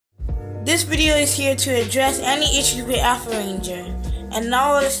This video is here to address any issues with Alpha Ranger and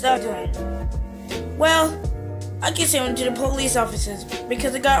all of the stuff doing. Well, I can send him to the police officers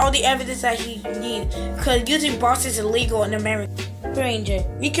because I got all the evidence that he needs. Because using bots is illegal in America. Ranger,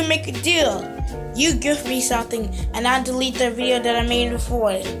 we can make a deal. You give me something and I delete the video that I made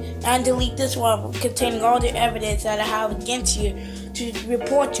before it. And delete this one containing all the evidence that I have against you to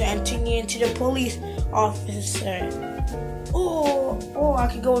report you and turn you into the police officer. Or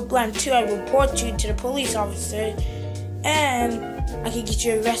I could go with plan 2. I report you to the police officer and I can get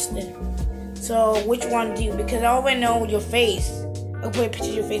you arrested. So which one do you? Because I already know your face. I'll put a picture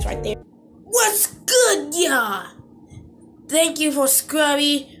of your face right there. What's good, y'all? Thank you for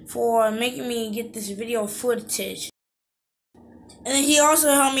Scrubby for making me get this video footage. And he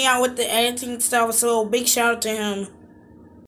also helped me out with the editing stuff, so big shout out to him.